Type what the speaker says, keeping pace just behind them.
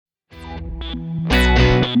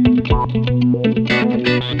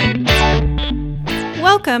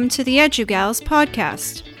Welcome to the EduGals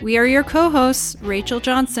podcast. We are your co-hosts, Rachel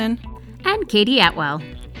Johnson and Katie Atwell.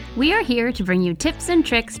 We are here to bring you tips and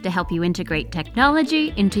tricks to help you integrate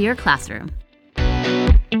technology into your classroom.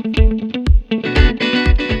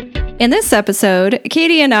 In this episode,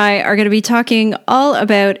 Katie and I are going to be talking all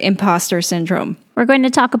about imposter syndrome. We're going to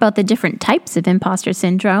talk about the different types of imposter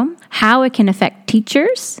syndrome, how it can affect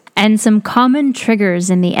teachers, and some common triggers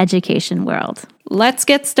in the education world. Let's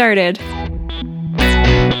get started.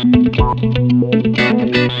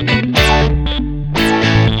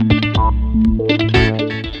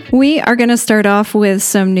 We are going to start off with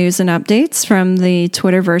some news and updates from the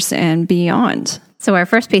Twitterverse and beyond. So our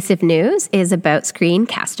first piece of news is about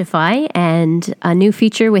Screencastify and a new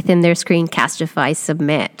feature within their Screencastify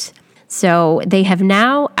Submit. So they have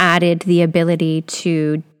now added the ability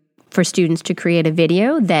for students to create a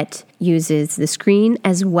video that uses the screen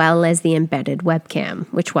as well as the embedded webcam,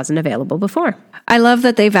 which wasn't available before. I love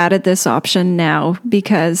that they've added this option now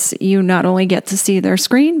because you not only get to see their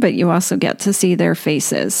screen, but you also get to see their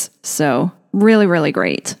faces. So really, really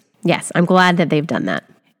great. Yes, I'm glad that they've done that.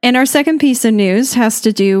 And our second piece of news has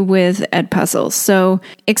to do with Edpuzzle. So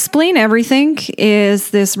Explain Everything is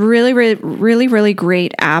this really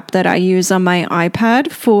great app that I use on my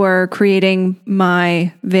iPad for creating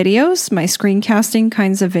my videos, my screencasting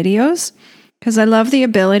kinds of videos, because I love the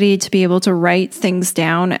ability to be able to write things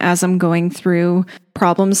down as I'm going through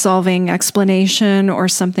problem-solving explanation or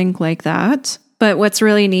something like that. But what's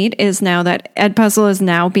really neat is now that Edpuzzle is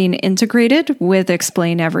now being integrated with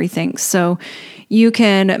Explain Everything. So you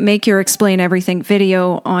can make your Explain Everything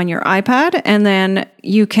video on your iPad, and then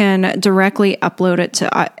you can directly upload it to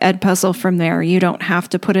Edpuzzle from there. You don't have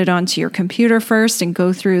to put it onto your computer first and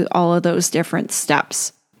go through all of those different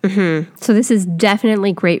steps. Mm-hmm. So this is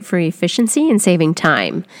definitely great for efficiency and saving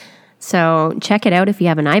time. So check it out if you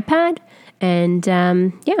have an iPad, and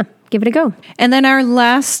give it a go. And then our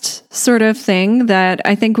last sort of thing that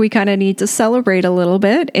I think we kind of need to celebrate a little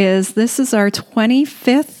bit is this is our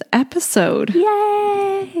 25th episode.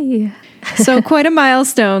 Yay! So quite a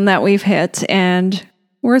milestone that we've hit and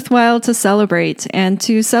worthwhile to celebrate and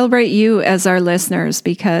to celebrate you as our listeners,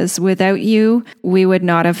 because without you, we would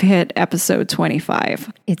not have hit episode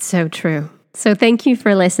 25. It's so true. So thank you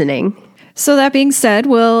for listening. So that being said,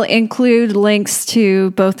 we'll include links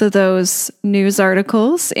to both of those news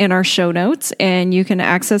articles in our show notes, and you can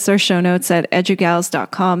access our show notes at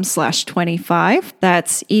edugals.com/25.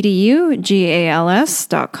 That's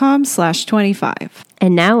edugals.com/25.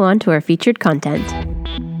 And now on to our featured content.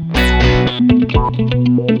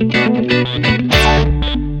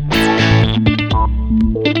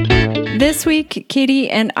 This week, Katie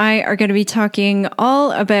and I are going to be talking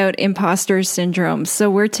all about imposter syndrome.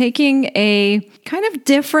 So we're taking a kind of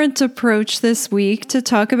different approach this week to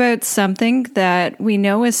talk about something that we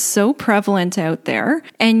know is so prevalent out there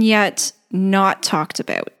and yet not talked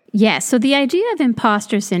about. Yeah, so the idea of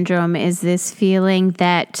imposter syndrome is this feeling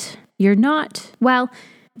that you're not, well,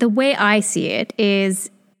 the way I see it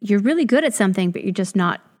is you're really good at something, but you're just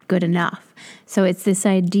not good enough. So it's this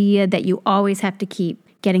idea that you always have to keep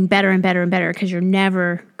getting better and better and better because you're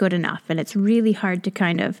never good enough. And it's really hard to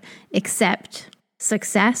kind of accept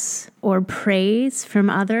success or praise from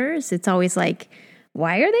others. It's always like,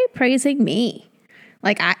 why are they praising me?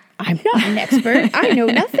 Like, I'm not an expert. I know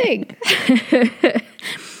nothing.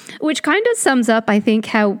 Which kind of sums up, I think,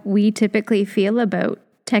 how we typically feel about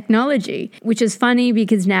technology, which is funny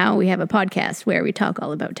because now we have a podcast where we talk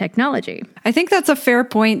all about technology. I think that's a fair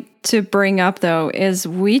point to bring up, though, is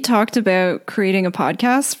we talked about creating a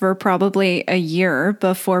podcast for probably a year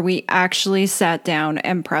before we actually sat down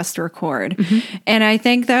and pressed record. Mm-hmm. And I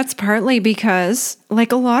think that's partly because,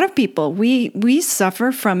 like a lot of people, we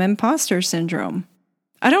suffer from imposter syndrome.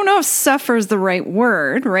 I don't know if suffer is the right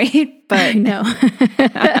word, right? But no.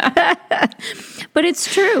 But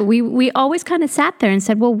it's true. We always kind of sat there and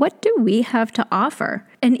said, well, what do we have to offer?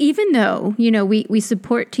 And even though, we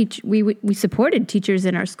supported teachers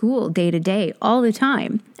in our school day to day all the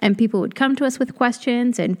time, and people would come to us with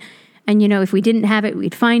questions and if we didn't have it,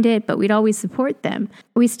 we'd find it, but we'd always support them.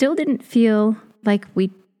 We still didn't feel like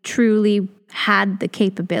we truly had the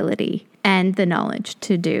capability and the knowledge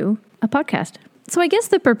to do a podcast. So I guess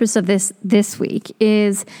the purpose of this week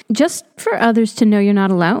is just for others to know you're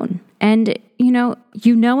not alone. And, you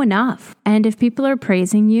know enough. And if people are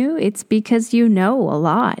praising you, it's because you know a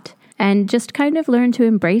lot. And just kind of learn to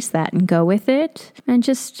embrace that and go with it and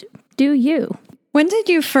just do you. When did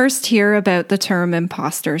you first hear about the term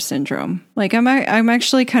imposter syndrome? Like, I'm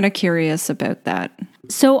actually kind of curious about that.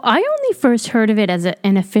 So I only first heard of it as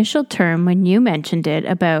an official term when you mentioned it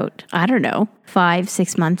about, I don't know,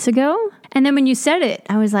 5-6 months ago. And then when you said it,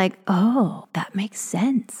 I was like, oh, that makes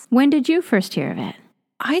sense. When did you first hear of it?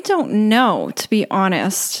 I don't know, to be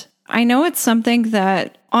honest. I know it's something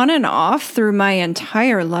that on and off through my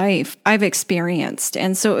entire life I've experienced.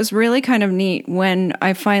 And so it was really kind of neat when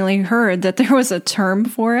I finally heard that there was a term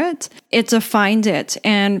for it. It defined it.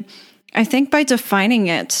 And I think by defining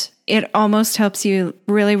it, it almost helps you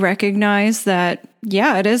really recognize that,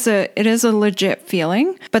 yeah, it is a legit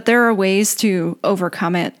feeling, but there are ways to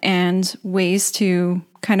overcome it and ways to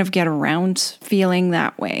kind of get around feeling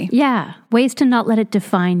that way. Yeah, ways to not let it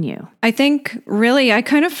define you. I think really I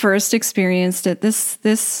kind of first experienced it. This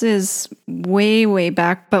is way, way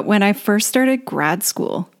back, but when I first started grad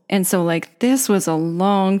school. And so like this was a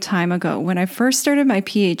long time ago when I first started my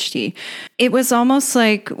PhD. It was almost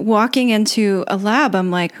like walking into a lab.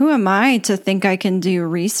 I'm like, who am I to think I can do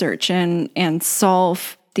research and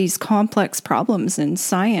solve these complex problems in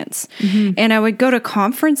science? Mm-hmm. And I would go to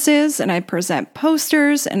conferences and I'd present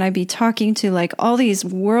posters and I'd be talking to like all these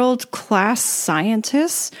world-class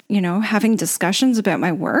scientists, having discussions about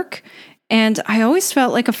my work. And I always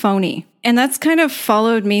felt like a phony. And that's kind of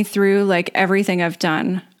followed me through like everything I've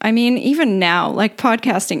done. I mean, even now, like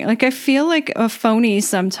podcasting, like I feel like a phony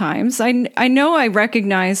sometimes. I know I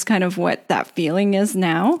recognize kind of what that feeling is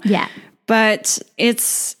now. Yeah. But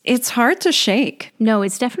it's hard to shake. No,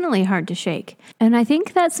 it's definitely hard to shake. And I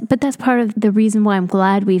think that's part of the reason why I'm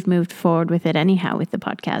glad we've moved forward with it anyhow, with the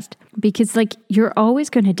podcast. Because like you're always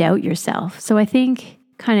going to doubt yourself. So I think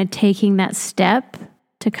kind of taking that step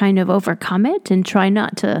to kind of overcome it and try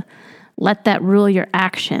not to let that rule your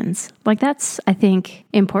actions. Like that's, I think,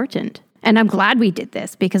 important. And I'm glad we did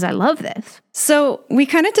this because I love this. So we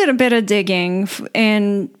kind of did a bit of digging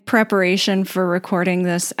in preparation for recording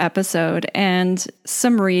this episode and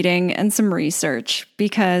some reading and some research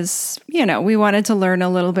because, we wanted to learn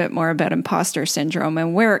a little bit more about imposter syndrome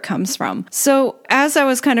and where it comes from. So as I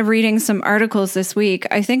was kind of reading some articles this week,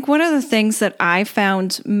 I think one of the things that I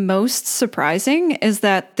found most surprising is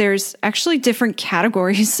that there's actually different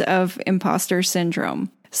categories of imposter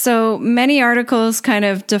syndrome. So many articles kind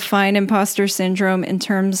of define imposter syndrome in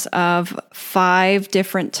terms of 5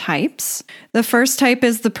 different types. The first type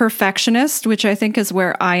is the perfectionist, which I think is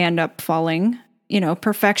where I end up falling.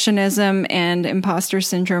 Perfectionism and imposter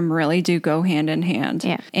syndrome really do go hand in hand.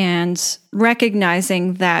 Yeah. And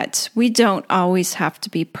recognizing that we don't always have to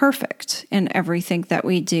be perfect in everything that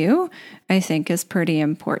we do, I think is pretty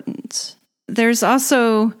important. There's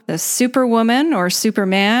also the superwoman or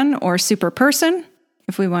superman or superperson,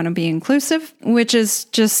 if we want to be inclusive, which is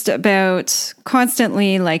just about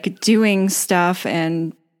constantly like doing stuff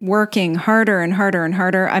and working harder and harder and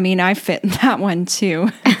harder. I mean, I fit in that one too.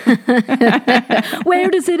 Where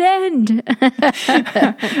does it end?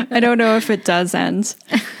 I don't know if it does end.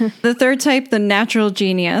 The third type, the natural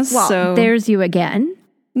genius. Well, so there's you again.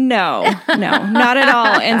 No, not at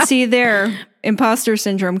all. And see there, imposter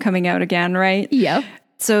syndrome coming out again, right? Yep.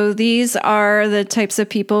 So these are the types of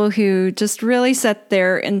people who just really set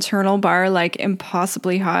their internal bar like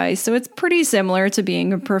impossibly high. So it's pretty similar to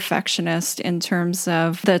being a perfectionist in terms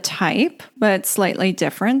of the type, but slightly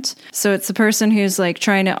different. So it's the person who's like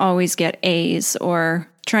trying to always get A's or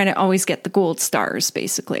trying to always get the gold stars,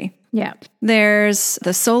 basically. Yeah. There's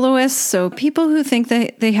the soloists, so people who think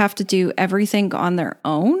that they have to do everything on their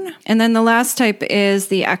own. And then the last type is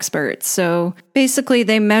the experts. So basically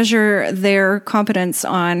they measure their competence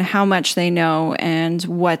on how much they know and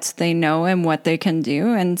what they know and what they can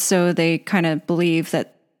do. And so they kind of believe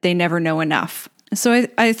that they never know enough. So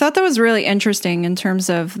I thought that was really interesting in terms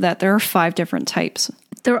of that there are 5 different types.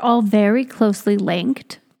 They're all very closely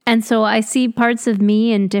linked. And so I see parts of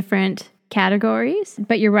me in different categories,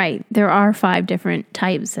 but you're right. There are 5 different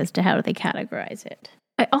types as to how they categorize it.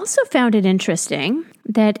 I also found it interesting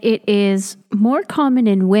that it is more common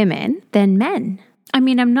in women than men. I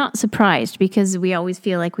mean, I'm not surprised because we always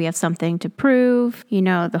feel like we have something to prove,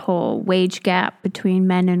 the whole wage gap between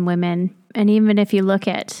men and women. And even if you look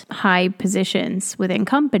at high positions within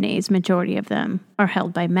companies, majority of them are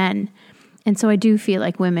held by men. And so I do feel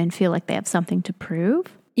like women feel like they have something to prove.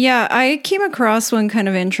 Yeah, I came across one kind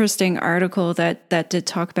of interesting article that did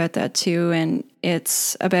talk about that too. And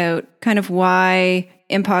it's about kind of why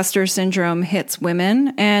imposter syndrome hits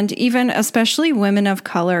women and even especially women of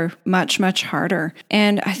color much, much harder.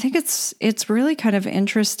 And I think it's really kind of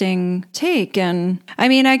interesting take. And I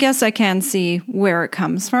mean, I guess I can see where it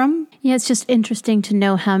comes from. Yeah, it's just interesting to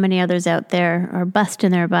know how many others out there are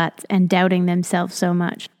busting their butts and doubting themselves so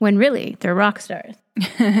much when really they're rock stars.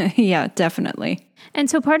 Yeah, definitely. And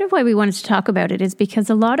so part of why we wanted to talk about it is because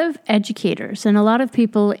a lot of educators and a lot of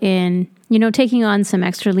people in, taking on some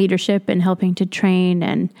extra leadership and helping to train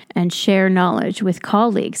and share knowledge with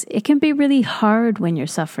colleagues, it can be really hard when you're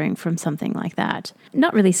suffering from something like that.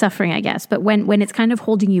 Not really suffering, I guess, but when it's kind of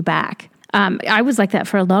holding you back. I was like that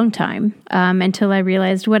for a long time until I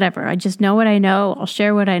realized, whatever, I just know what I know. I'll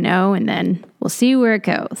share what I know, and then we'll see where it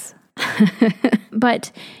goes.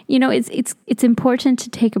 But, it's important to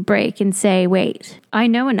take a break and say, wait, I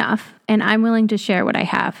know enough and I'm willing to share what I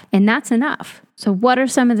have. And that's enough. So what are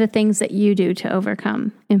some of the things that you do to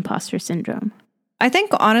overcome imposter syndrome? I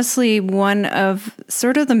think, honestly, one of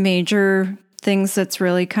sort of the major things that's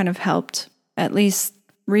really kind of helped, at least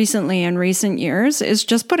recently in recent years, is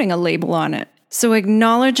just putting a label on it. So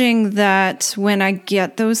acknowledging that when I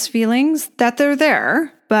get those feelings, that they're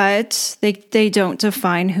there, but they don't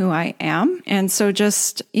define who I am. And so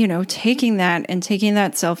just, taking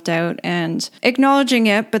that self-doubt and acknowledging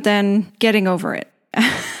it, but then getting over it.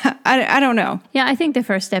 I don't know. Yeah, I think the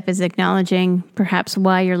first step is acknowledging perhaps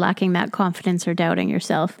why you're lacking that confidence or doubting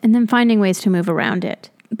yourself, and then finding ways to move around it.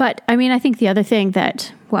 But I think the other thing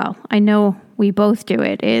that, I know we both do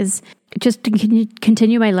it, is just to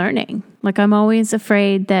continue my learning. Like, I'm always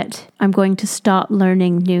afraid that I'm going to stop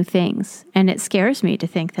learning new things. And it scares me to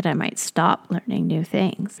think that I might stop learning new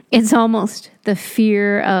things. It's almost the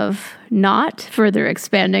fear of not further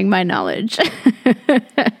expanding my knowledge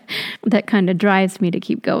that kind of drives me to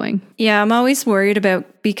keep going. Yeah, I'm always worried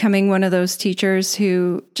about becoming one of those teachers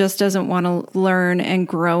who just doesn't want to learn and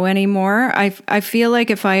grow anymore. I feel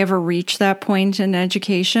like if I ever reach that point in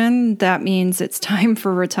education, that means it's time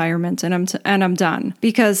for retirement and I'm done.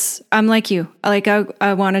 Because I'm like you. Like,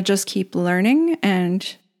 I want to just keep learning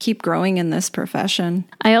and keep growing in this profession.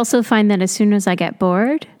 I also find that as soon as I get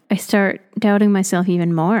bored, I start doubting myself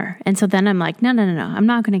even more. And so then I'm like, no, I'm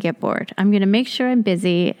not going to get bored. I'm going to make sure I'm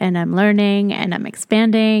busy and I'm learning and I'm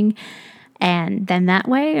expanding. And then that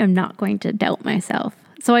way I'm not going to doubt myself.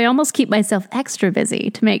 So I almost keep myself extra busy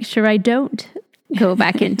to make sure I don't go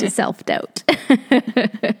back into self-doubt.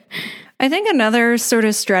 I think another sort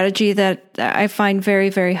of strategy that I find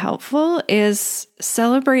very, very helpful is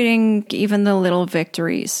celebrating even the little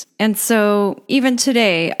victories. And so even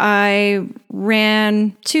today, I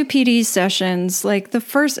ran 2 PD sessions, like the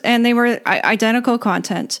first, and they were identical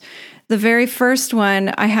content. The very first one,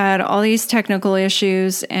 I had all these technical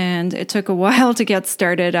issues and it took a while to get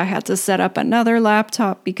started. I had to set up another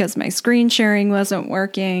laptop because my screen sharing wasn't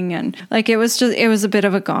working. And it was a bit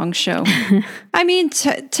of a gong show. I mean,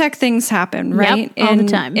 tech things happen, right? Yep, all the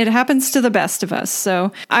time. It happens to the best of us.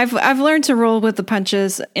 So I've learned to roll with the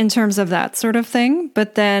punches in terms of that sort of thing.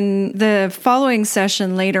 But then the following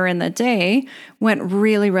session later in the day went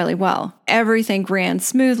really, really well. Everything ran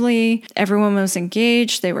smoothly. Everyone was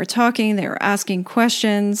engaged. They were talking. They were asking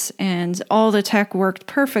questions, and all the tech worked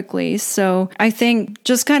perfectly. So I think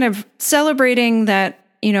just kind of celebrating that,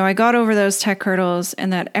 I got over those tech hurdles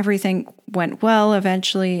and that everything went well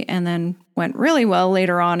eventually and then went really well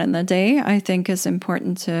later on in the day, I think is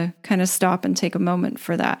important to kind of stop and take a moment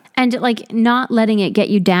for that. And not letting it get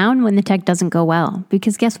you down when the tech doesn't go well.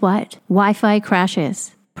 Because guess what? Wi-Fi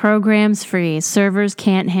crashes. Programs freeze, servers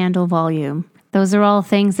can't handle volume. Those are all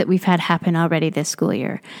things that we've had happen already this school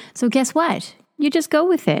year. So guess what? You just go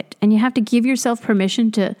with it, and you have to give yourself permission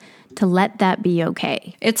to let that be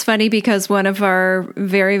okay. It's funny because one of our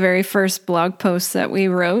very, very first blog posts that we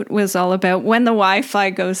wrote was all about when the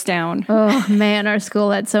Wi-Fi goes down. Oh man, our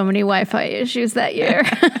school had so many Wi-Fi issues that year.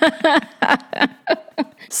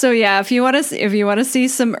 So yeah, if you want to see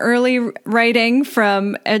some early writing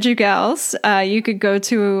from EduGals, you could go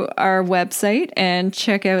to our website and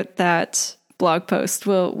check out that blog post.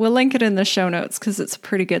 We'll link it in the show notes because it's a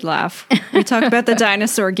pretty good laugh. We talk about the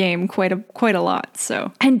dinosaur game quite a lot.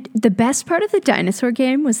 So, and the best part of the dinosaur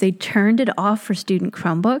game was they turned it off for student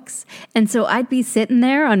Chromebooks, and so I'd be sitting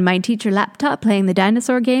there on my teacher laptop playing the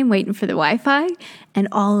dinosaur game, waiting for the Wi-Fi, and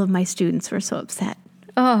all of my students were so upset.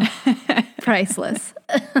 Oh, priceless.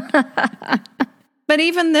 But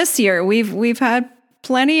even this year, we've had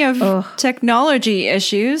plenty of technology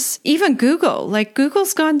issues. Even Google,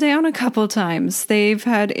 Google's gone down a couple times. They've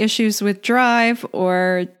had issues with Drive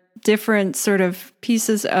or different sort of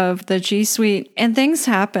pieces of the G Suite, and things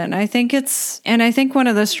happen. I think one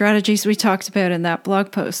of the strategies we talked about in that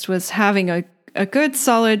blog post was having a good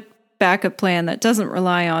solid backup plan that doesn't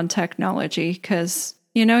rely on technology, because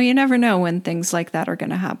you never know when things like that are going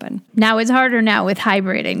to happen. Now it's harder now with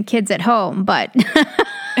hybrid and kids at home, but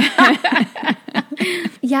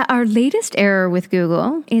yeah, our latest error with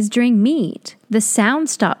Google is during Meet, the sound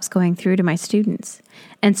stops going through to my students.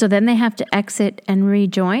 And so then they have to exit and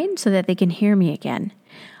rejoin so that they can hear me again.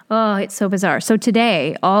 Oh, it's so bizarre. So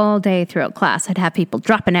today, all day throughout class, I'd have people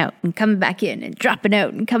dropping out and coming back in and dropping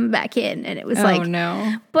out and coming back in. And it was Oh,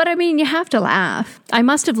 no. But I mean, you have to laugh. I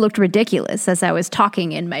must have looked ridiculous as I was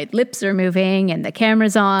talking and my lips are moving and the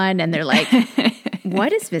camera's on and they're like,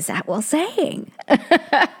 what is Ms. Atwell saying?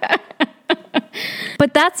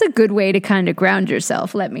 But that's a good way to kind of ground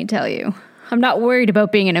yourself, let me tell you. I'm not worried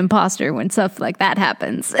about being an imposter when stuff like that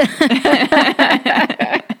happens.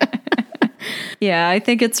 Yeah, I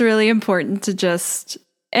think it's really important to just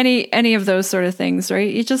any of those sort of things,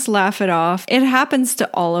 right? You just laugh it off. It happens to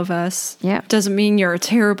all of us. Yeah. Doesn't mean you're a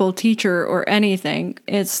terrible teacher or anything.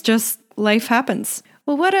 It's just life happens.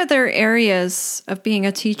 Well, what other areas of being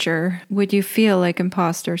a teacher would you feel like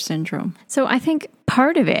imposter syndrome? So I think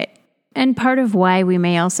part of it, and part of why we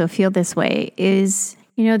may also feel this way is,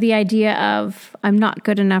 the idea of I'm not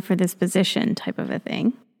good enough for this position type of a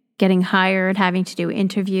thing. Getting hired, having to do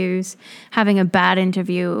interviews, having a bad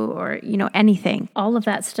interview or, anything. All of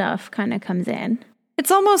that stuff kind of comes in.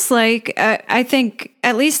 It's almost like, I think,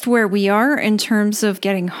 at least where we are in terms of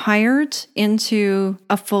getting hired into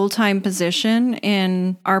a full-time position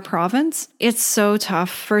in our province, it's so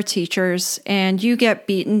tough for teachers and you get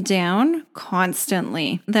beaten down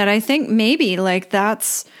constantly that I think maybe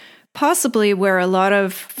that's possibly where a lot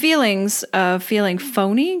of feelings of feeling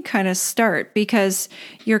phony kind of start, because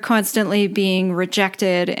you're constantly being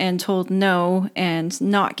rejected and told no and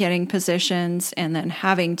not getting positions and then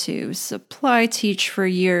having to supply teach for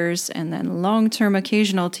years and then long-term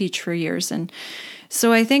occasional teach for years. And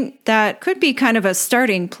so I think that could be kind of a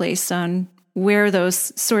starting place on where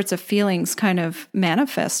those sorts of feelings kind of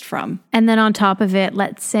manifest from. And then on top of it,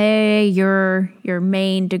 let's say your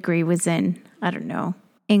main degree was in, I don't know,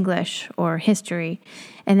 English or history,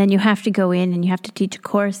 and then you have to go in and you have to teach a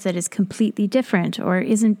course that is completely different or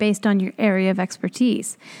isn't based on your area of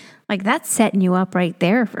expertise. That's setting you up right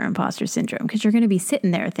there for imposter syndrome, because you're going to be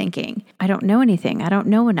sitting there thinking, I don't know anything. I don't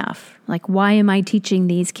know enough. Why am I teaching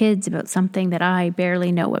these kids about something that I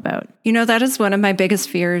barely know about? That is one of my biggest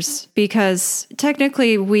fears, because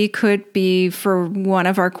technically we could be, for one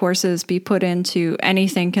of our courses, be put into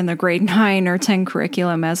anything in the grade 9 or 10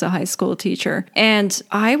 curriculum as a high school teacher. And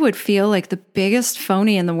I would feel like the biggest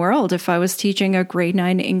phony in the world if I was teaching a grade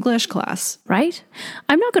 9 English class. Right?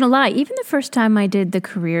 I'm not going to lie. Even the first time I did the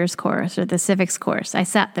careers course or the civics course, I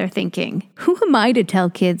sat there thinking, who am I to tell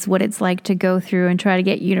kids what it's like to go through and try to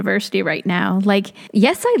get university right now?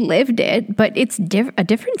 Yes, I lived it, but it's a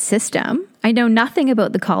different system. I know nothing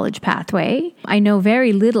about the college pathway. I know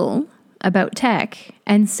very little about tech.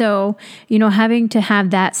 And so, having to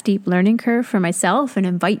have that steep learning curve for myself and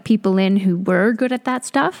invite people in who were good at that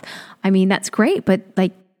stuff, that's great. But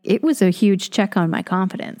it was a huge check on my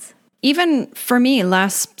confidence. Even for me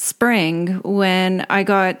last spring, when I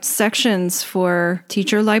got sections for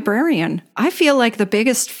teacher librarian, I feel like the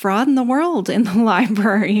biggest fraud in the world in the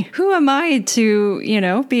library. Who am I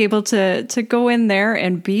to, be able to go in there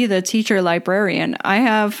and be the teacher librarian? I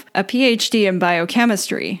have a PhD in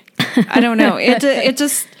biochemistry. I don't know. It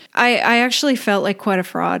just, I actually felt like quite a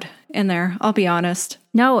fraud in there. I'll be honest.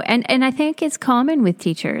 No, and I think it's common with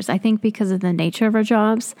teachers. I think because of the nature of our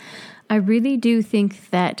jobs, I really do think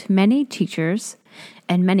that many teachers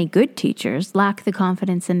and many good teachers lack the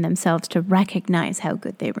confidence in themselves to recognize how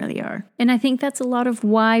good they really are. And I think that's a lot of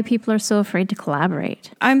why people are so afraid to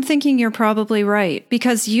collaborate. I'm thinking you're probably right,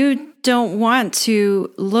 because you don't want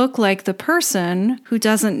to look like the person who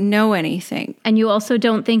doesn't know anything. And you also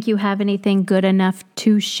don't think you have anything good enough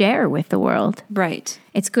to share with the world. Right.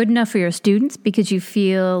 It's good enough for your students because you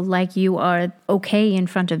feel like you are okay in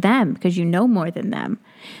front of them because you know more than them.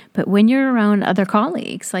 But when you're around other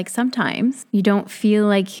colleagues, sometimes you don't feel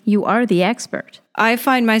like you are the expert. I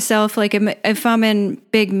find myself if I'm in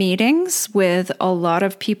big meetings with a lot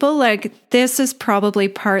of people, this is probably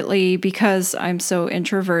partly because I'm so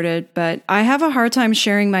introverted, but I have a hard time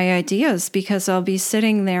sharing my ideas because I'll be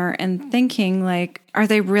sitting there and thinking are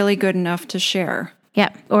they really good enough to share?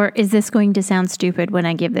 Yeah. Or is this going to sound stupid when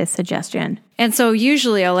I give this suggestion? And so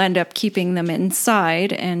usually I'll end up keeping them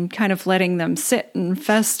inside and kind of letting them sit and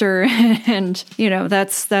fester. And,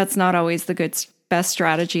 that's not always the best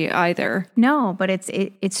strategy either. No, but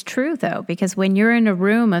it's true, though, because when you're in a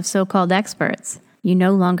room of so-called experts, you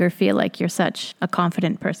no longer feel like you're such a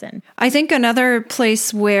confident person. I think another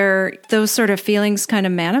place where those sort of feelings kind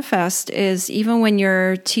of manifest is even when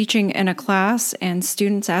you're teaching in a class and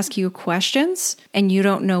students ask you questions and you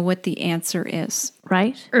don't know what the answer is.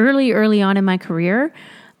 Right? Early on in my career,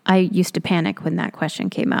 I used to panic when that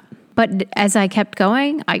question came up. But as I kept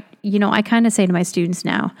going, I kind of say to my students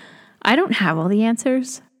now, I don't have all the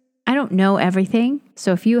answers. I don't know everything.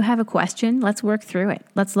 So if you have a question, let's work through it.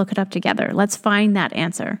 Let's look it up together. Let's find that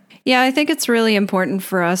answer. Yeah, I think it's really important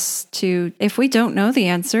for us to, if we don't know the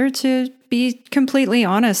answer, to be completely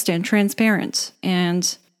honest and transparent.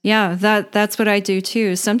 And yeah, that's what I do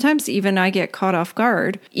too. Sometimes even I get caught off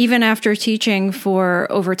guard. Even after teaching for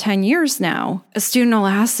over 10 years now, a student will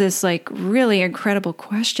ask this like really incredible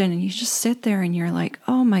question and you just sit there and you're like,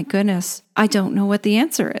 oh my goodness, I don't know what the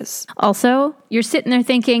answer is. Also, you're sitting there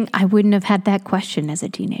thinking, I wouldn't have had that question as a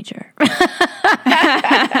teenager.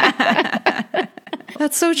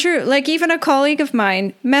 That's so true. Like even a colleague of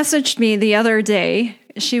mine messaged me the other day.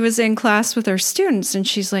 She was in class with her students and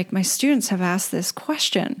she's like, my students have asked this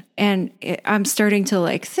question and I'm starting to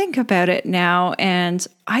like think about it now and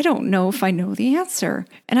I don't know if I know the answer.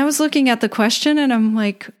 And I was looking at the question and I'm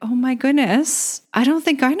like, oh my goodness, I don't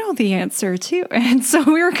think I know the answer too. And so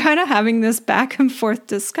we were kind of having this back and forth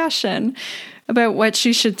discussion about what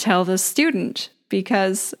she should tell the student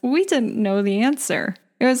because we didn't know the answer.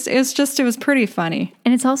 It was pretty funny.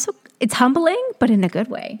 And it's humbling, but in a good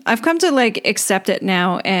way. I've come to like accept it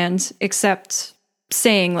now and accept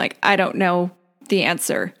saying like, I don't know the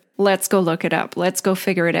answer. Let's go look it up. Let's go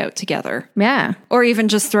figure it out together. Yeah. Or even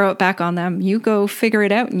just throw it back on them. You go figure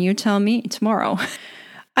it out and you tell me tomorrow.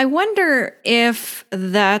 I wonder if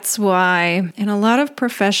that's why in a lot of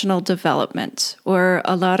professional development or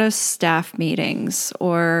a lot of staff meetings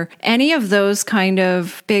or any of those kind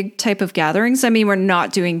of big type of gatherings, I mean, we're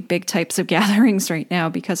not doing big types of gatherings right now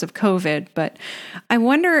because of COVID, but I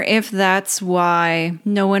wonder if that's why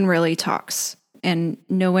no one really talks and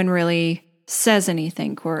no one really says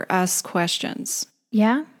anything or asks questions.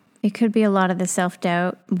 Yeah, it could be a lot of the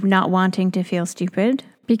self-doubt, not wanting to feel stupid.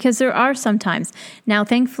 Because there are sometimes. Now,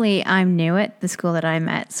 thankfully, I'm new at the school that I'm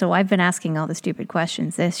at, so I've been asking all the stupid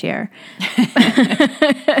questions this year.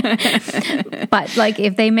 But like,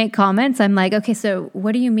 if they make comments, I'm like, okay, so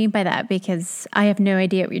what do you mean by that? Because I have no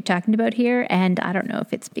idea what you're talking about here, and I don't know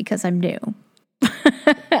if it's because I'm new.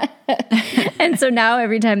 And so now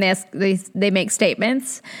every time they make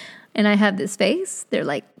statements, and I have this face, they're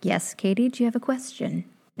like, yes, Katie, do you have a question?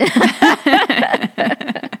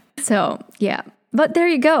 So, yeah. But there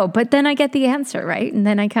you go. But then I get the answer, right? And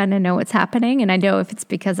then I kind of know what's happening. And I know if it's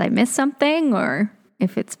because I missed something or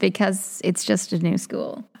if it's because it's just a new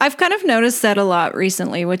school. I've kind of noticed that a lot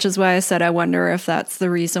recently, which is why I said I wonder if that's the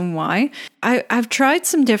reason why. I've tried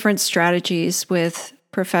some different strategies with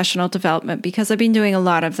professional development because I've been doing a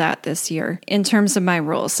lot of that this year in terms of my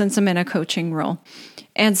role since I'm in a coaching role.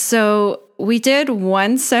 And so we did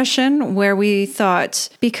one session where we thought,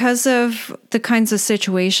 because of the kinds of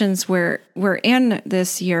situations we're in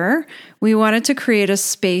this year, we wanted to create a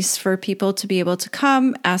space for people to be able to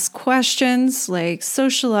come, ask questions, like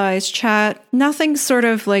socialize, chat, nothing sort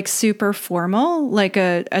of like super formal, like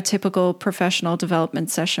a typical professional development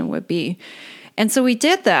session would be. And so we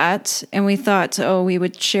did that, and we thought, we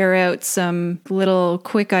would share out some little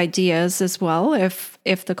quick ideas as well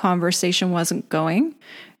if the conversation wasn't going.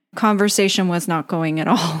 Conversation was not going at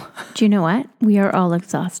all. Do you know what? We are all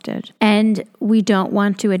exhausted, and we don't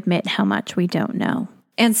want to admit how much we don't know.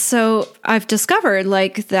 And so I've discovered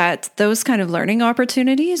like that those kind of learning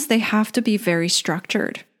opportunities, they have to be very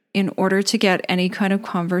structured in order to get any kind of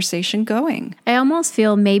conversation going. I almost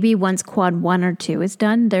feel maybe once quad 1 or 2 is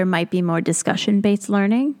done, there might be more discussion-based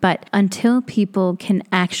learning. But until people can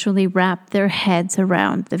actually wrap their heads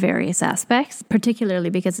around the various aspects, particularly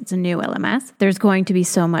because it's a new LMS, there's going to be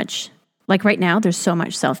so much, like right now, there's so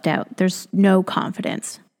much self-doubt. There's no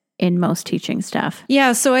confidence in most teaching staff.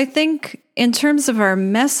 Yeah, so I think in terms of our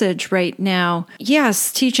message right now,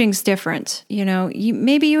 yes, teaching's different. You know,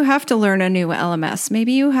 maybe you have to learn a new LMS.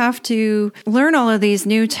 Maybe you have to learn all of these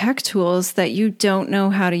new tech tools that you don't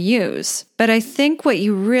know how to use. But I think what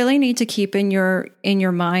you really need to keep in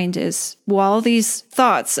your mind is, while these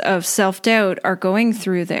thoughts of self-doubt are going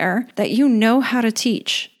through there, that you know how to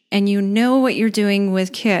teach and you know what you're doing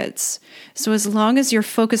with kids. So as long as you're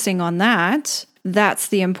focusing on that, that's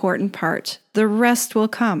the important part. The rest will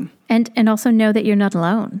come. And also know that you're not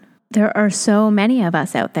alone. There are so many of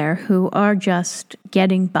us out there who are just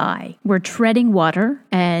getting by. We're treading water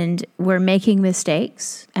and we're making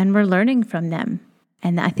mistakes and we're learning from them.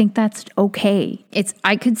 And I think that's okay.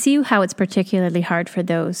 I could see how it's particularly hard for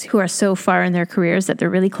those who are so far in their careers that they're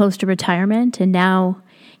really close to retirement. And now,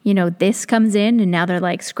 this comes in and now they're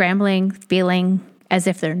like scrambling, feeling as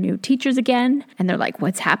if they're new teachers again. And they're like,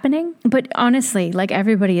 what's happening? But honestly, like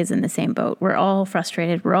everybody is in the same boat. We're all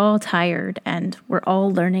frustrated. We're all tired and we're all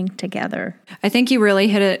learning together. I think you really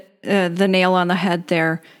hit the nail on the head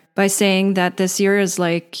there. by saying that this year is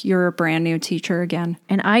like you're a brand new teacher again.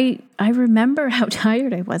 And I remember how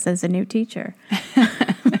tired I was as a new teacher.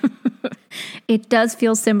 It does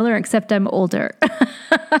feel similar, except I'm older.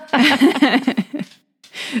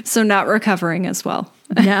 So not recovering as well.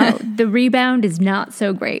 No, the rebound is not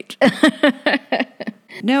so great.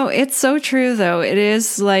 No, it's so true, though. It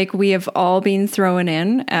is like we have all been thrown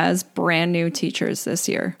in as brand new teachers this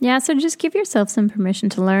year. Yeah, so just give yourself some permission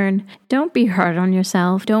to learn. Don't be hard on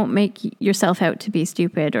yourself. Don't make yourself out to be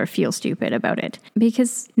stupid or feel stupid about it.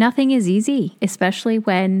 Because nothing is easy, especially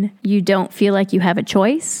when you don't feel like you have a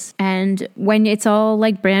choice and when it's all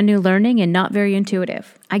like brand new learning and not very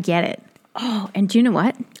intuitive. I get it. Oh, and do you know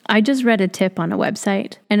what? I just read a tip on a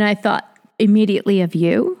website and I thought immediately of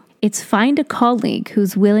you. It's find a colleague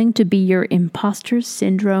who's willing to be your imposter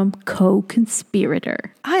syndrome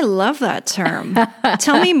co-conspirator. I love that term.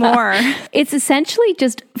 Tell me more. It's essentially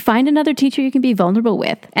just find another teacher you can be vulnerable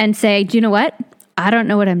with and say, do you know what? I don't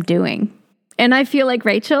know what I'm doing. And I feel like,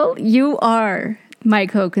 Rachel, you are my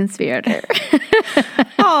co-conspirator.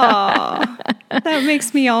 Aw, that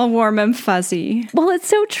makes me all warm and fuzzy. Well, it's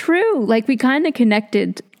so true. Like we kind of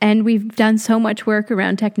connected and we've done so much work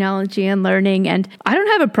around technology and learning. And I don't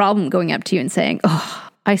have a problem going up to you and saying, oh,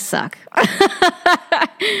 I suck.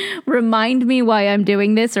 Remind me why I'm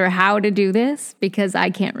doing this or how to do this because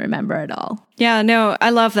I can't remember it all. Yeah, no,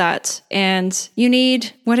 I love that. And you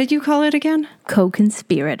need, what did you call it again?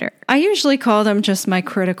 Co-conspirator. I usually call them just my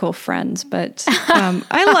critical friends, but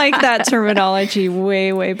I like that terminology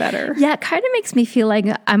way, way better. Yeah, it kind of makes me feel like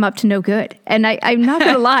I'm up to no good. And I'm not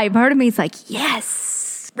going to lie. Part of me is like,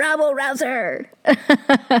 yes, rabble rouser.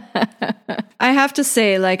 I have to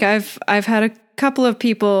say, like, I've had a couple of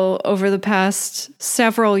people over the past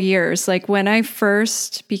several years, like when I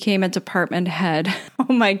first became a department head,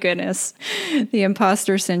 oh my goodness, the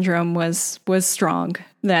imposter syndrome was strong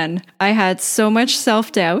then. I had so much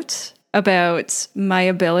self-doubt about my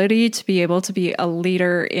ability to be able to be a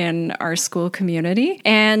leader in our school community.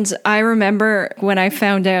 And I remember when I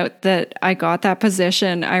found out that I got that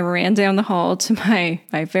position, I ran down the hall to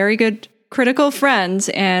my very good critical friend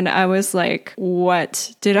and I was like,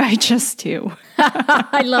 what did I just do?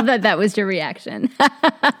 I love that was your reaction.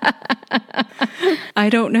 I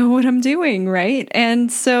don't know what I'm doing, right?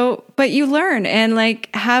 And so, but you learn, and like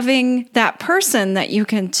having that person that you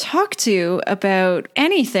can talk to about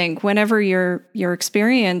anything whenever you're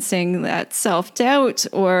experiencing that self-doubt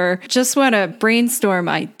or just want to brainstorm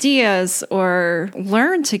ideas or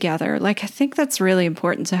learn together. Like I think that's really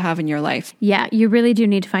important to have in your life. Yeah, you really do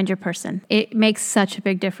need to find your person. It makes such a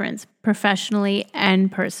big difference professionally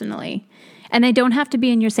and personally. And they don't have to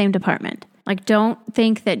be in your same department. Like, don't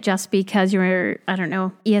think that just because you're, I don't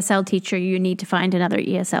know, ESL teacher, you need to find another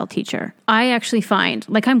ESL teacher. I actually find,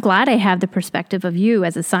 like, I'm glad I have the perspective of you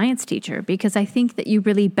as a science teacher because I think that you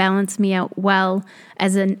really balance me out well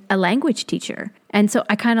as a language teacher. And so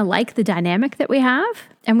I kind of like the dynamic that we have.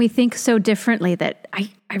 And we think so differently that I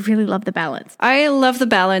really love the balance. I love the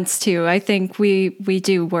balance too. I think we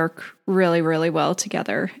do work really, really well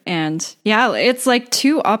together. And yeah, it's like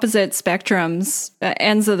two opposite spectrums,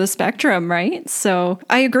 ends of the spectrum, right? So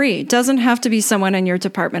I agree. It doesn't have to be someone in your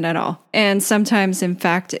department at all. And sometimes, in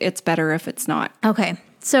fact, it's better if it's not. Okay.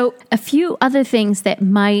 So a few other things that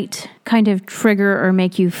might kind of trigger or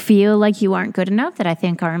make you feel like you aren't good enough that I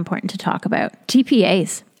think are important to talk about.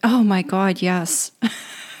 TPAs. Oh my God, yes.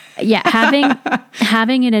 Yeah,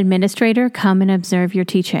 having an administrator come and observe your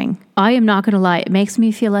teaching. I am not going to lie, it makes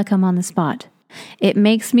me feel like I'm on the spot. It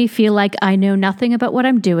makes me feel like I know nothing about what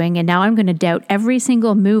I'm doing, and now I'm going to doubt every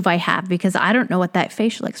single move I have because I don't know what that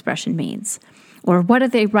facial expression means. Or what are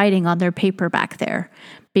they writing on their paper back there?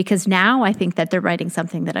 Because now I think that they're writing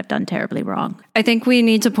something that I've done terribly wrong. I think we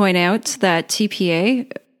need to point out that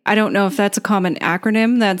TPA, I don't know if that's a common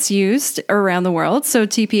acronym that's used around the world. So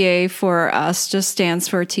TPA for us just stands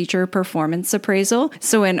for Teacher Performance Appraisal.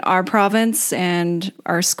 So in our province and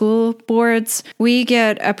our school boards, we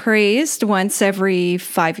get appraised once every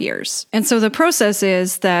 5 years. And so the process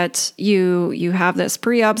is that you have this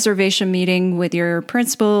pre-observation meeting with your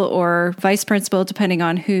principal or vice principal, depending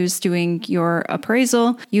on who's doing your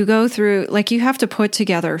appraisal. You go through, like you have to put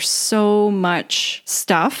together so much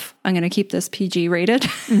stuff. I'm going to keep this PG rated.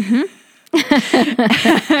 Mm-hmm.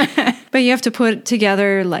 But you have to put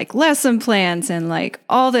together like lesson plans and like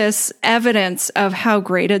all this evidence of how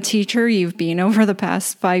great a teacher you've been over the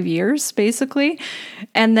past 5 years, basically.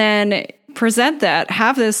 And then present that,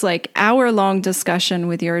 have this like hour-long discussion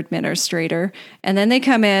with your administrator, and then they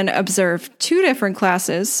come in, observe 2 different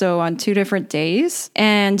classes, so on 2 different days,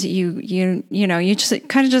 and you just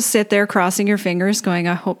kind of just sit there crossing your fingers going,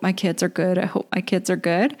 I hope my kids are good. I hope my kids are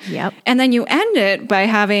good. Yep. And then you end it by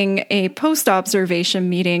having a post-observation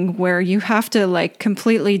meeting where you have to like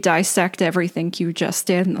completely dissect everything you just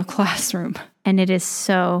did in the classroom. And it is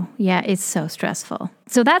it's so stressful.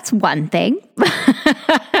 So that's one thing.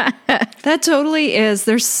 That totally is.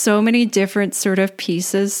 There's so many different sort of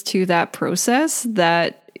pieces to that process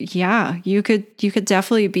that, you could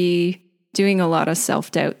definitely be doing a lot of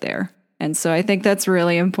self-doubt there. And so I think that's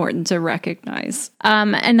really important to recognize.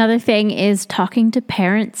 Another thing is talking to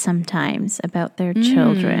parents sometimes about their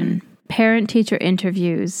children. Parent-teacher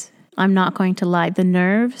interviews. I'm not going to lie. The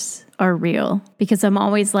nerves are real because I'm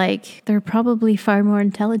always like, they're probably far more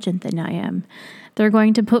intelligent than I am. They're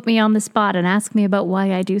going to put me on the spot and ask me about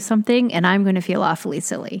why I do something, and I'm going to feel awfully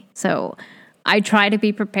silly. So I try to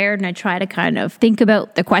be prepared and I try to kind of think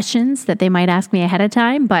about the questions that they might ask me ahead of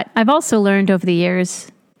time. But I've also learned over the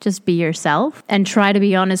years, just be yourself and try to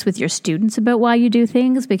be honest with your students about why you do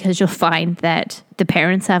things, because you'll find that the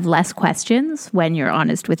parents have less questions when you're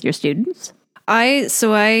honest with your students.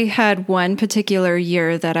 I had one particular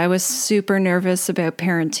year that I was super nervous about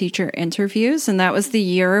parent-teacher interviews, and that was the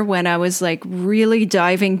year when I was like really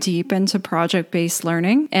diving deep into project-based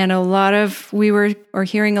learning, and we were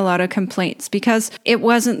hearing a lot of complaints because it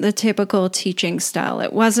wasn't the typical teaching style.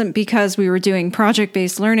 It wasn't because we were doing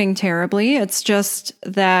project-based learning terribly. It's just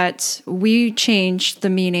that we changed the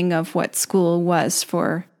meaning of what school was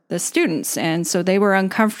for the students. And so they were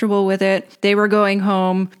uncomfortable with it. They were going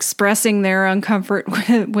home expressing their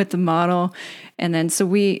uncomfort with the model. And then so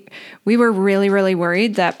we were really, really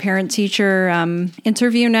worried that parent-teacher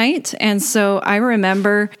interview night. And so I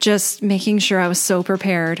remember just making sure I was so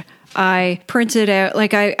prepared. I printed out,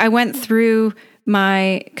 like I went through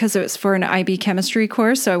because it was for an IB chemistry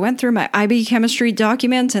course. So I went through my IB chemistry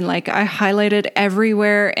document and like I highlighted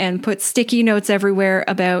everywhere and put sticky notes everywhere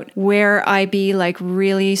about where IB like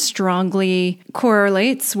really strongly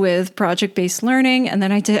correlates with project-based learning. And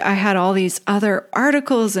then I had all these other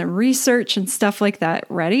articles and research and stuff like that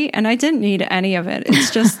ready. And I didn't need any of it.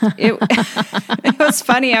 It's just, it was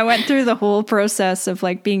funny. I went through the whole process of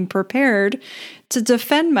like being prepared to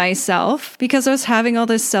defend myself because I was having all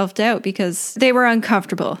this self-doubt because they were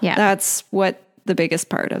uncomfortable. Yeah. That's what the biggest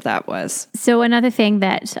part of that was. So another thing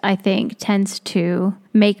that I think tends to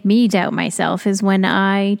make me doubt myself is when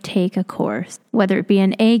I take a course, whether it be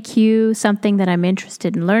an AQ, something that I'm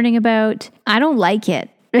interested in learning about. I don't like it.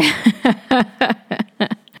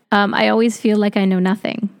 I always feel like I know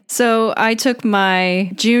nothing. So I took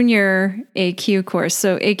my junior AQ course.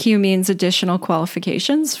 So AQ means additional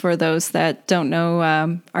qualifications for those that don't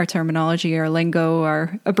know our terminology or lingo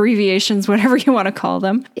or abbreviations, whatever you want to call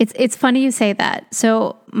them. It's funny you say that.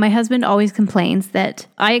 So my husband always complains that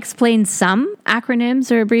I explain some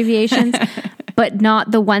acronyms or abbreviations, but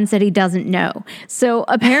not the ones that he doesn't know. So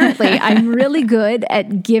apparently I'm really good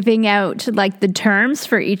at giving out like the terms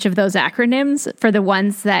for each of those acronyms for the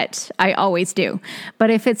ones that I always do. But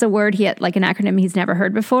if it's a word like an acronym he's never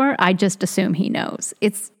heard before, I just assume he knows.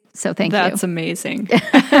 Thank you. That's amazing.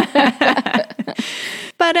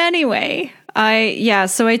 But anyway,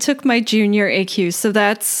 so I took my junior AQ. So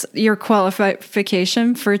that's your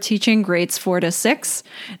qualification for teaching grades 4 to 6.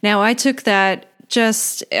 Now I took that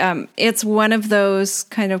it's one of those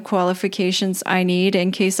kind of qualifications I need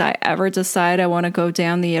in case I ever decide I want to go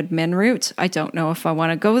down the admin route. I don't know if I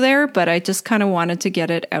want to go there, but I just kind of wanted to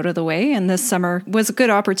get it out of the way. And this summer was a good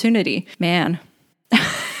opportunity. Man,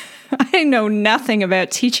 I know nothing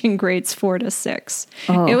about teaching grades 4 to 6.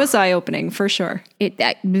 Oh. It was eye-opening for sure.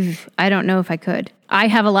 I don't know if I could. I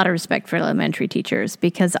have a lot of respect for elementary teachers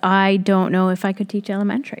because I don't know if I could teach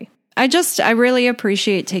elementary. I really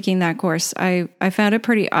appreciate taking that course. I found it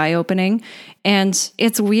pretty eye-opening, and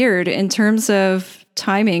it's weird in terms of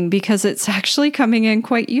timing because it's actually coming in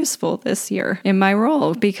quite useful this year in my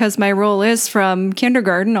role because my role is from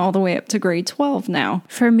kindergarten all the way up to grade 12 now.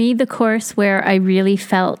 For me, the course where I really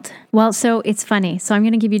felt, so it's funny. So I'm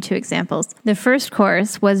going to give you 2 examples. The first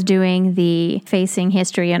course was doing the Facing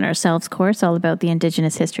History and Ourselves course, all about the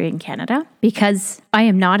Indigenous history in Canada, because I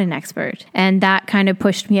am not an expert. And that kind of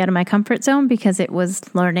pushed me out of my comfort zone because it was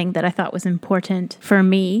learning that I thought was important for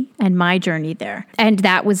me and my journey there. And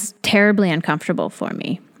that was terribly uncomfortable for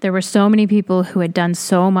me. There were so many people who had done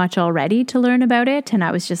so much already to learn about it. And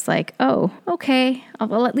I was just like, oh, okay,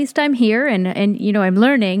 well, at least I'm here and I'm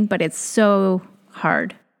learning, but it's so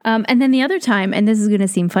hard. And then the other time, and this is going to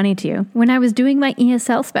seem funny to you, when I was doing my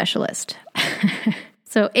ESL specialist.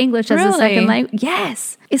 So English as a second language.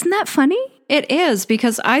 Yes. Isn't that funny? It is,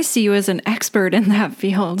 because I see you as an expert in that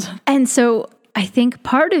field. And so I think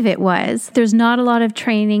part of it was there's not a lot of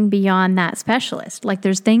training beyond that specialist. Like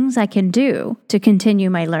there's things I can do to continue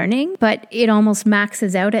my learning, but it almost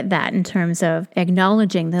maxes out at that in terms of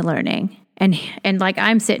acknowledging the learning. And like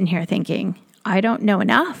I'm sitting here thinking, I don't know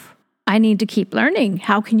enough. I need to keep learning.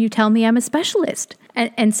 How can you tell me I'm a specialist?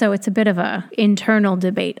 And so it's a bit of a internal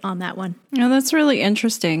debate on that one. Oh, that's really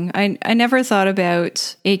interesting. I never thought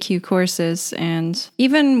about AQ courses. And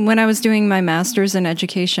even when I was doing my master's in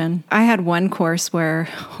education, I had one course where,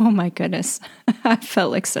 oh my goodness, I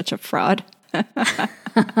felt like such a fraud.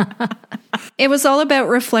 It was all about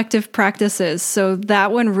reflective practices. So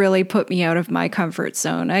that one really put me out of my comfort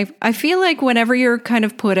zone. I feel like whenever you're kind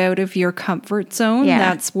of put out of your comfort zone,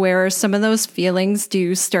 that's where some of those feelings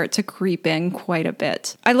do start to creep in quite a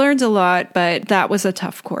bit. I learned a lot, but that was a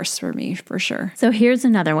tough course for me, for sure. So here's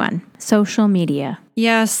another one, social media.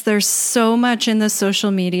 Yes, there's so much in the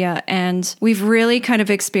social media, and we've really kind of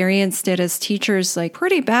experienced it as teachers like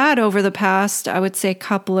pretty bad over the past, I would say,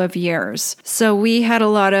 couple of years. So we had a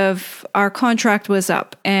lot of, our contract was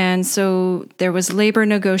up, and so there was labor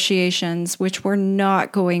negotiations, which were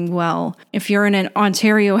not going well. If you're an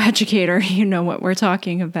Ontario educator, you know what we're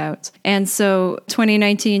talking about. And so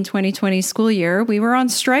 2019-2020 school year, we were on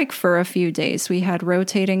strike for a few days. We had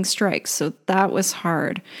rotating strikes, so that was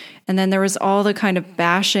hard. And then there was all the kind of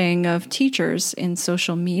bashing of teachers in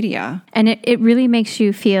social media. And it really makes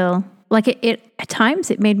you feel like it at times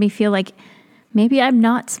it made me feel like maybe I'm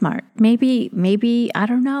not smart. Maybe, I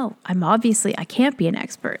don't know. I can't be an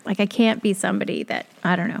expert. Like I can't be somebody that,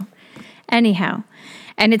 I don't know. Anyhow,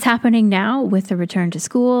 and it's happening now with the return to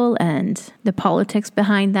school and the politics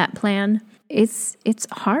behind that plan. It's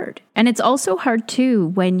hard. And it's also hard too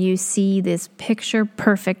when you see this picture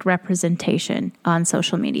perfect representation on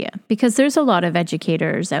social media, because there's a lot of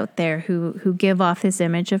educators out there who give off this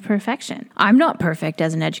image of perfection. I'm not perfect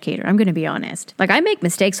as an educator. I'm going to be honest. Like I make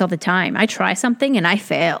mistakes all the time. I try something and I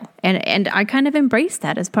fail. And I kind of embrace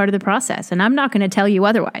that as part of the process. And I'm not going to tell you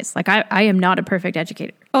otherwise. Like I am not a perfect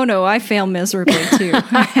educator. Oh no, I fail miserably too.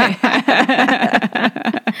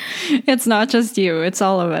 It's not just you, it's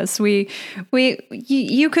all of us.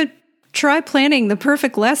 You could try planning the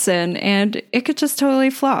perfect lesson and it could just totally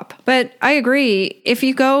flop. But I agree, if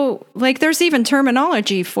you go, like there's even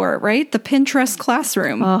terminology for it, right? The Pinterest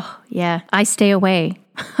classroom. Oh, yeah. I stay away.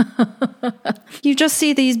 You just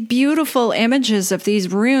see these beautiful images of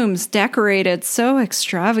these rooms decorated so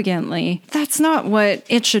extravagantly. That's not what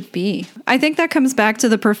it should be. I think that comes back to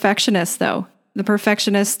the perfectionist, though. The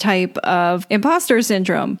perfectionist type of imposter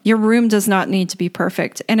syndrome. Your room does not need to be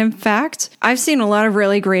perfect. And in fact, I've seen a lot of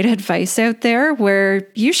really great advice out there where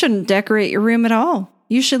you shouldn't decorate your room at all.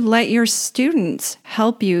 You should let your students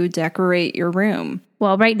help you decorate your room.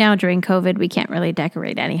 Well, right now during COVID, we can't really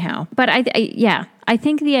decorate anyhow. But I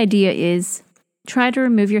think the idea is try to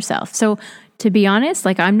remove yourself. So to be honest,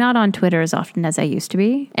 like I'm not on Twitter as often as I used to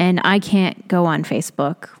be, and I can't go on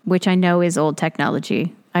Facebook, which I know is old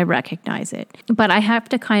technology. I recognize it. But I have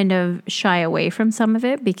to kind of shy away from some of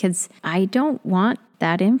it because I don't want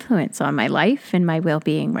that influence on my life and my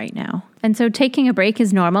well-being right now. And so taking a break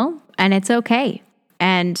is normal and it's okay.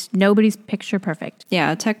 And nobody's picture perfect.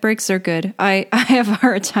 Yeah, tech breaks are good. I have a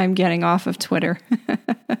hard time getting off of Twitter.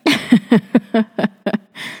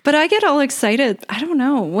 But I get all excited. I don't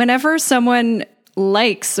know. Whenever someone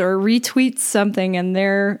likes or retweets something and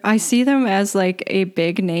I see them as like a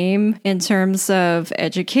big name in terms of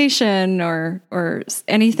education or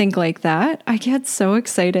anything like that, I get so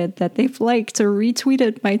excited that they've liked or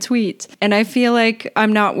retweeted my tweet. And I feel like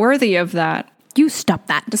I'm not worthy of that. You stop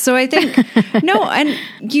that. So I think, no, and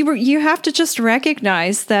you have to just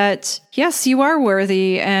recognize that, yes, you are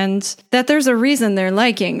worthy and that there's a reason they're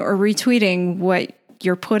liking or retweeting what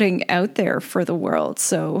you're putting out there for the world.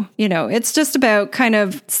 So, it's just about kind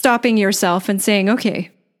of stopping yourself and saying, okay,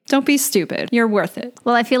 don't be stupid. You're worth it.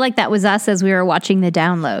 Well, I feel like that was us as we were watching the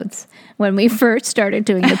downloads. When we first started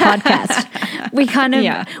doing the podcast,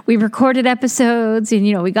 we recorded episodes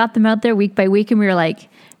and, we got them out there week by week and we were like,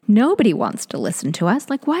 nobody wants to listen to us.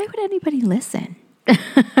 Like, why would anybody listen?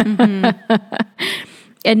 Mm-hmm.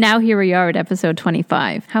 And now here we are at episode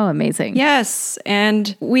 25. How amazing. Yes.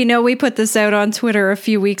 And we know we put this out on Twitter a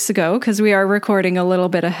few weeks ago because we are recording a little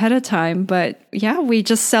bit ahead of time. But yeah, we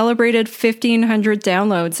just celebrated 1,500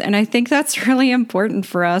 downloads. And I think that's really important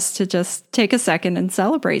for us to just take a second and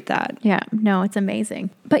celebrate that. Yeah, no, it's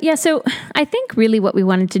amazing. But yeah, so I think really what we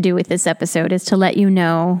wanted to do with this episode is to let you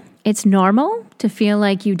know It's normal to feel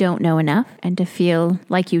like you don't know enough and to feel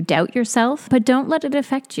like you doubt yourself, but don't let it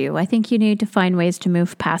affect you. I think you need to find ways to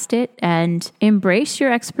move past it and embrace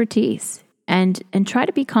your expertise and try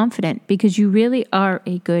to be confident, because you really are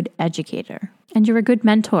a good educator. And you're a good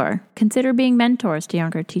mentor. Consider being mentors to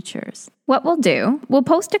younger teachers. What we'll do, we'll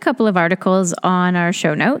post a couple of articles on our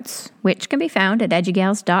show notes, which can be found at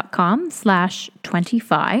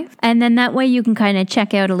edugals.com/25. And then that way you can kind of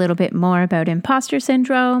check out a little bit more about imposter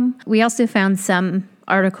syndrome. We also found some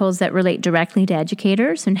articles that relate directly to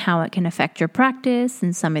educators and how it can affect your practice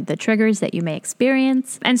and some of the triggers that you may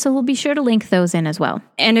experience. And so we'll be sure to link those in as well.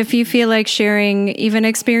 And if you feel like sharing even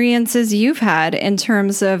experiences you've had in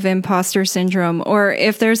terms of imposter syndrome, or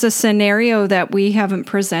if there's a scenario that we haven't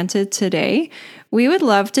presented today, we would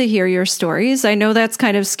love to hear your stories. I know that's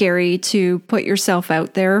kind of scary to put yourself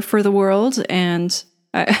out there for the world, and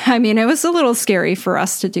I mean, it was a little scary for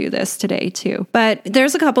us to do this today too, but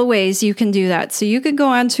there's a couple ways you can do that. So you could go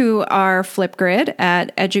onto our Flipgrid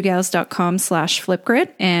at edugals.com/Flipgrid,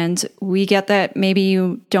 and we get that maybe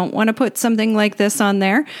you don't want to put something like this on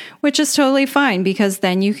there, which is totally fine, because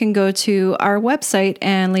then you can go to our website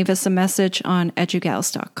and leave us a message on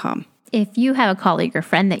edugals.com. If you have a colleague or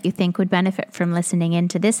friend that you think would benefit from listening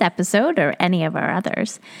into this episode or any of our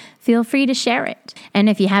others, feel free to share it. And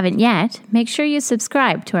if you haven't yet, make sure you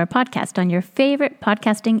subscribe to our podcast on your favorite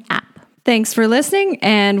podcasting app. Thanks for listening,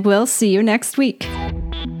 and we'll see you next week.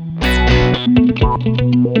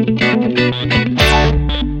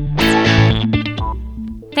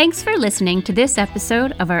 Thanks for listening to this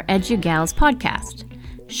episode of our EduGals podcast.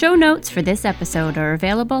 Show notes for this episode are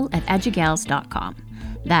available at edugals.com.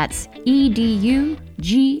 That's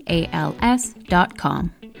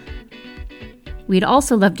edugals.com. We'd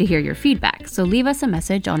also love to hear your feedback, so leave us a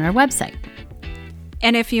message on our website.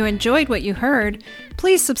 And if you enjoyed what you heard,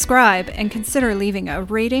 please subscribe and consider leaving a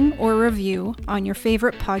rating or review on your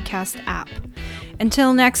favorite podcast app.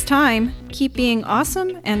 Until next time, keep being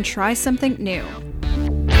awesome and try something new.